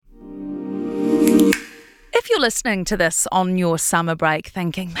listening to this on your summer break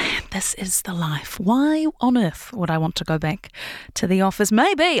thinking, man, this is the life. Why on earth would I want to go back to the office?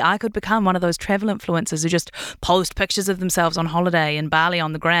 Maybe I could become one of those travel influencers who just post pictures of themselves on holiday in Bali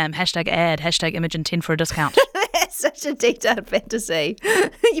on the gram, #ad, #Imogen10 for a discount. That's such a detailed fantasy.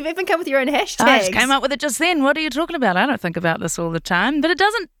 You've even come with your own hashtags. I just came up with it just then. What are you talking about? I don't think about this all the time. But it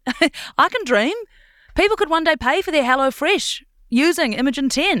doesn't... I can dream. People could one day pay for their HelloFresh using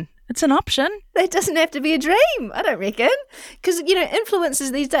Imogen10. It's an option. That doesn't have to be a dream, I don't reckon. Because,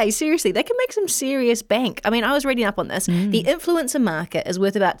 influencers these days, seriously, they can make some serious bank. I mean, I was reading up on this. The influencer market is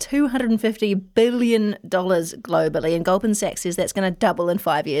worth about $250 billion globally, and Goldman Sachs says that's going to double in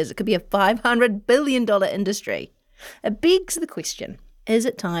 5 years. It could be a $500 billion industry. It begs the question, is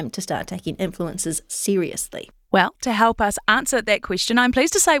it time to start taking influencers seriously? Well, to help us answer that question, I'm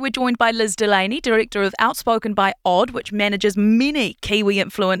pleased to say we're joined by Liz Delaney, Director of Outspoken by Odd, which manages many Kiwi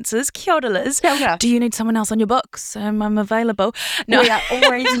influencers. Kia ora, Liz. Kia ora. Do you need someone else on your books? I'm available. No. We are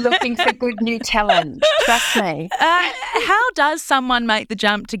always looking for good new talent. Trust me. How does someone make the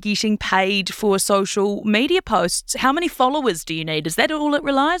jump to getting paid for social media posts? How many followers do you need? Is that all it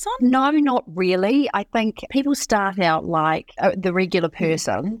relies on? No, not really. I think people start out like the regular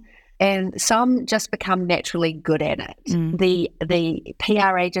person, and some just become naturally good at it. The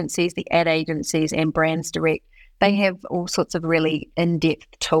PR agencies, the ad agencies and Brands Direct, they have all sorts of really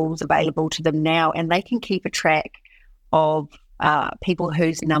in-depth tools available to them now, and they can keep a track of people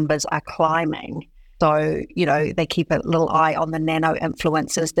whose numbers are climbing. So, they keep a little eye on the nano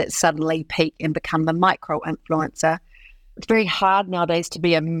influencers that suddenly peak and become the micro influencer. It's very hard nowadays to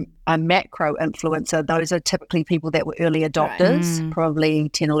be a macro influencer. Those are typically people that were early adopters, probably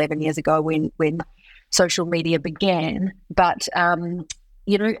 10, 11 years ago when social media began. But, all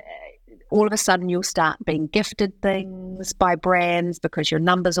of a sudden you'll start being gifted things by brands because your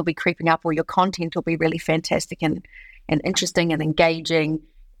numbers will be creeping up or your content will be really fantastic and interesting and engaging.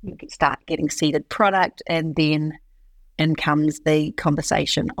 You can start getting seeded product, and then in comes the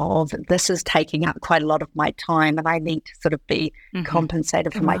conversation of, this is taking up quite a lot of my time and I need to sort of be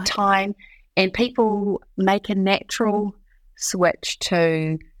compensated for my time. And people make a natural switch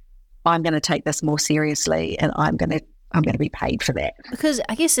to, I'm going to take this more seriously and I'm going to be paid for that. Because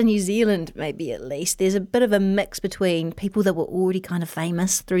I guess in New Zealand, maybe at least, there's a bit of a mix between people that were already kind of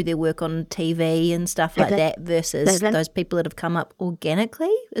famous through their work on TV and stuff like that versus those people that have come up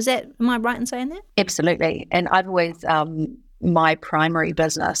organically. Am I right in saying that? Absolutely. And I've always, my primary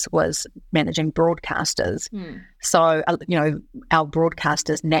business was managing broadcasters. So, our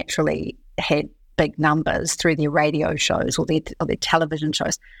broadcasters naturally had big numbers through their radio shows or their television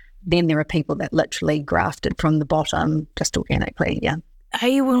shows. Then there are people that literally grafted from the bottom just organically, yeah. Are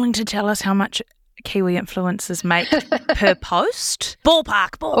you willing to tell us how much Kiwi influencers make per post?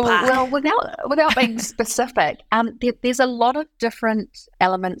 Ballpark. Well, without being specific, there's a lot of different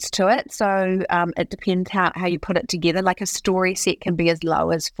elements to it. So it depends how you put it together. Like a story set can be as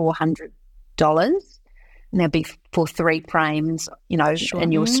low as $400. And that'd be for 3 frames,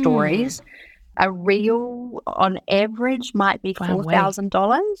 in your stories. A reel on average might be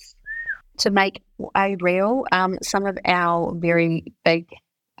 $4,000 to make a reel. Some of our very big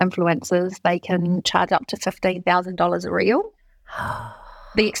influencers, they can charge up to $15,000 a reel.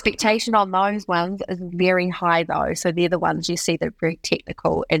 The expectation on those ones is very high though. So they're the ones you see that are very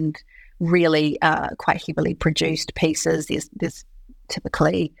technical and really quite heavily produced pieces. There's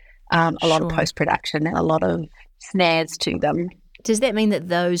typically a lot of post-production and a lot of snaz to them. Does that mean that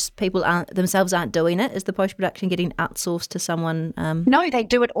those people aren't doing it? Is the post-production getting outsourced to someone? No, they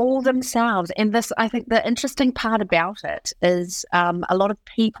do it all themselves. And this, I think the interesting part about it is a lot of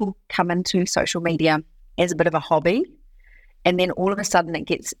people come into social media as a bit of a hobby. And then all of a sudden it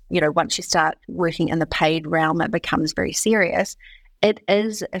gets, once you start working in the paid realm, it becomes very serious. It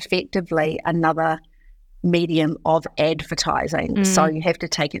is effectively another medium of advertising. So you have to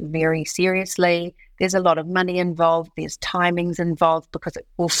take it very seriously. There's a lot of money involved. There's timings involved because it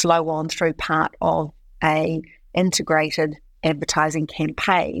will flow on through part of a integrated advertising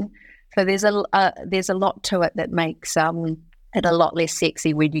campaign. So there's a lot to it that makes it a lot less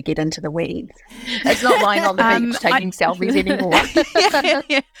sexy when you get into the weeds. It's not lying on the beach taking selfies anymore.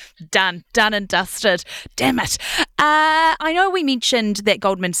 Yeah. Done and dusted. Damn it. I know we mentioned that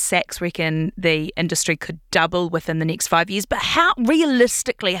Goldman Sachs reckon the industry could double within the next 5 years, but how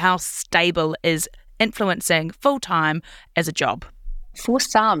stable is influencing full-time as a job? For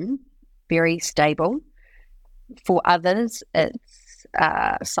some, very stable. For others, it's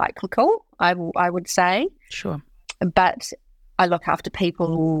cyclical, I would say. Sure. But I look after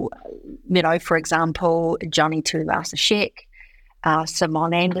people, for example, Johnny Tuivasa-Sheck,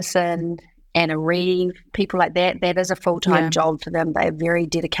 Simone Anderson, Anna Reeve, people like that. That is a full-time job for them. They're very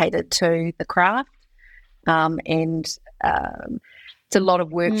dedicated to the craft. It's a lot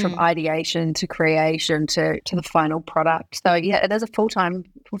of work from ideation to creation to the final product. So yeah, it is a full-time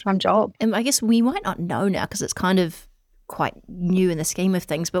job. And I guess we might not know now because it's kind of quite new in the scheme of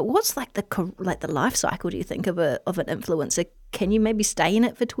things. But what's like the life cycle? Do you think of an influencer? Can you maybe stay in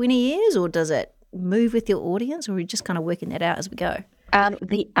it for 20 years, or does it move with your audience, or are you just kind of working that out as we go?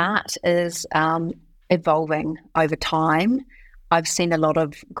 The art is evolving over time. I've seen a lot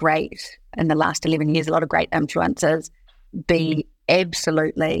of great, in the last 11 years, a lot of great influencers be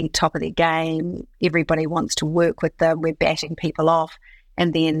absolutely top of their game. Everybody wants to work with them. We're batting people off.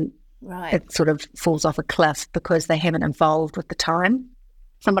 And then it sort of falls off a cliff because they haven't evolved with the time.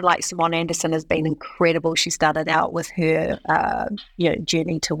 Someone like Simone Anderson has been incredible. She started out with her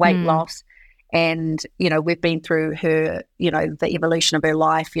journey to weight loss. And, we've been through her, the evolution of her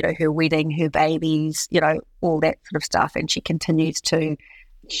life, her wedding, her babies, all that sort of stuff. And she continues to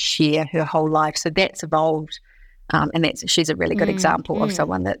share her whole life. So that's evolved. And she's a really good example of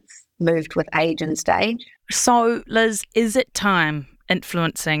someone that's moved with age and stage. So, Liz, is it time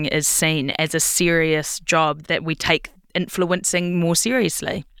influencing is seen as a serious job, that we take influencing more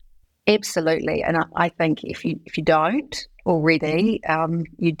seriously? Absolutely. And I think if you don't already,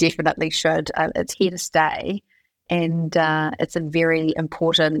 you definitely should. It's here to stay, and it's a very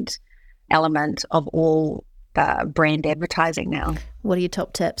important element of all brand advertising now. What are your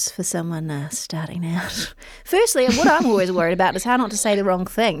top tips for someone starting out? Firstly, what I'm always worried about is how not to say the wrong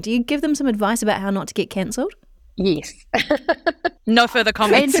thing. Do you give them some advice about how not to get cancelled? Yes. No further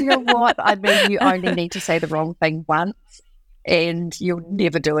comments. And you know what? I mean, you only need to say the wrong thing once, and you'll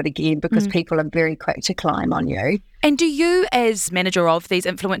never do it again because people are very quick to climb on you. And do you, as manager of these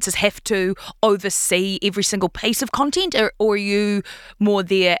influencers, have to oversee every single piece of content, or are you more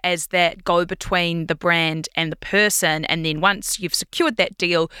there as that go-between the brand and the person, and then once you've secured that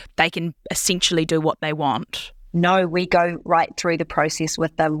deal, they can essentially do what they want? No, we go right through the process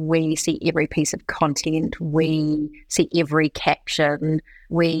with them. We see every piece of content. We see every caption.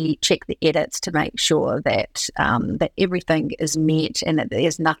 We check the edits to make sure that that everything is met and that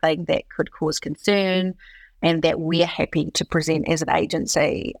there's nothing that could cause concern, and that we're happy to present as an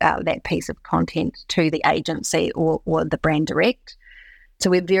agency that piece of content to the agency or the brand direct.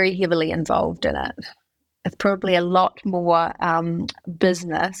 So we're very heavily involved in it. It's probably a lot more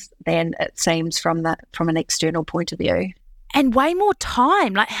business than it seems from an external point of view. And way more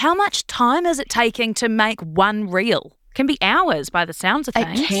time. Like, how much time is it taking to make one reel? It can be hours by the sounds of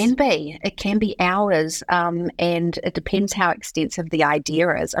things. It can be hours, and it depends how extensive the idea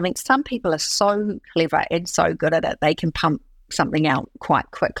is. I mean, some people are so clever and so good at it, they can pump something out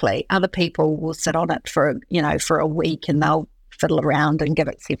quite quickly. Other people will sit on it for a week, and they'll fiddle around and give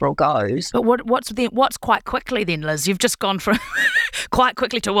it several goes. But what's quite quickly then, Liz? You've just gone from quite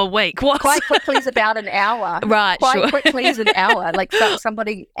quickly to a week. Quite quickly is about an hour. Right, Quite quickly is an hour. Like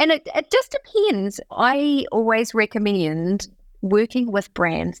somebody, and it just depends. I always recommend working with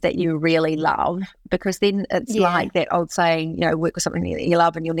brands that you really love, because then it's like that old saying, work with something that you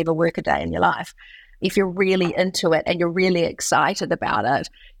love and you'll never work a day in your life. If you're really into it and you're really excited about it,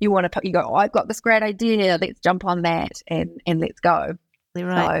 you go, oh, I've got this great idea, let's jump on that and let's go.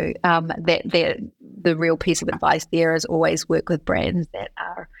 Right. So the real piece of advice there is always work with brands that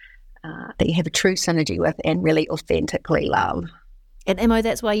are that you have a true synergy with and really authentically love. And Imo,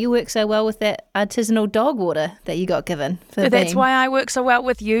 that's why you work so well with that artisanal dog water that you got given. That's why I work so well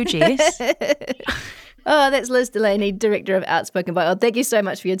with you, Jess. Oh, that's Liz Delaney, Director of Outspoken by Odd. Thank you so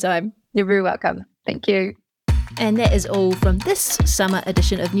much for your time. You're very welcome. Thank you. And that is all from this summer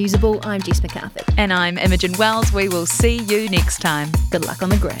edition of Newsable. I'm Jess McCarthy. And I'm Imogen Wells. We will see you next time. Good luck on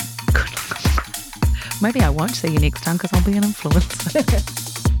the gram. Good luck on the gram. Maybe I won't see you next time because I'll be an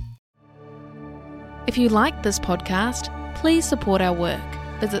influencer. If you like this podcast, please support our work.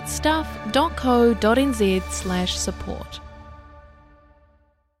 Visit stuff.co.nz/support.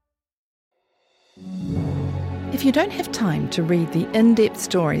 If you don't have time to read the in-depth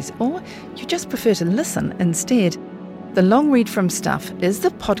stories, or you just prefer to listen instead, The Long Read from Stuff is the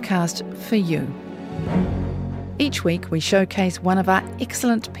podcast for you. Each week we showcase one of our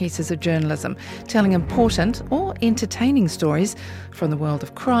excellent pieces of journalism, telling important or entertaining stories from the world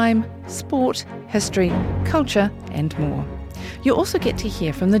of crime, sport, history, culture and more. You also get to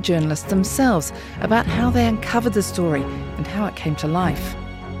hear from the journalists themselves about how they uncovered the story and how it came to life.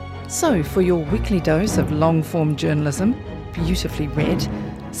 So, for your weekly dose of long-form journalism, beautifully read,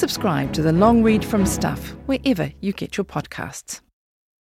 subscribe to The Long Read from Stuff wherever you get your podcasts.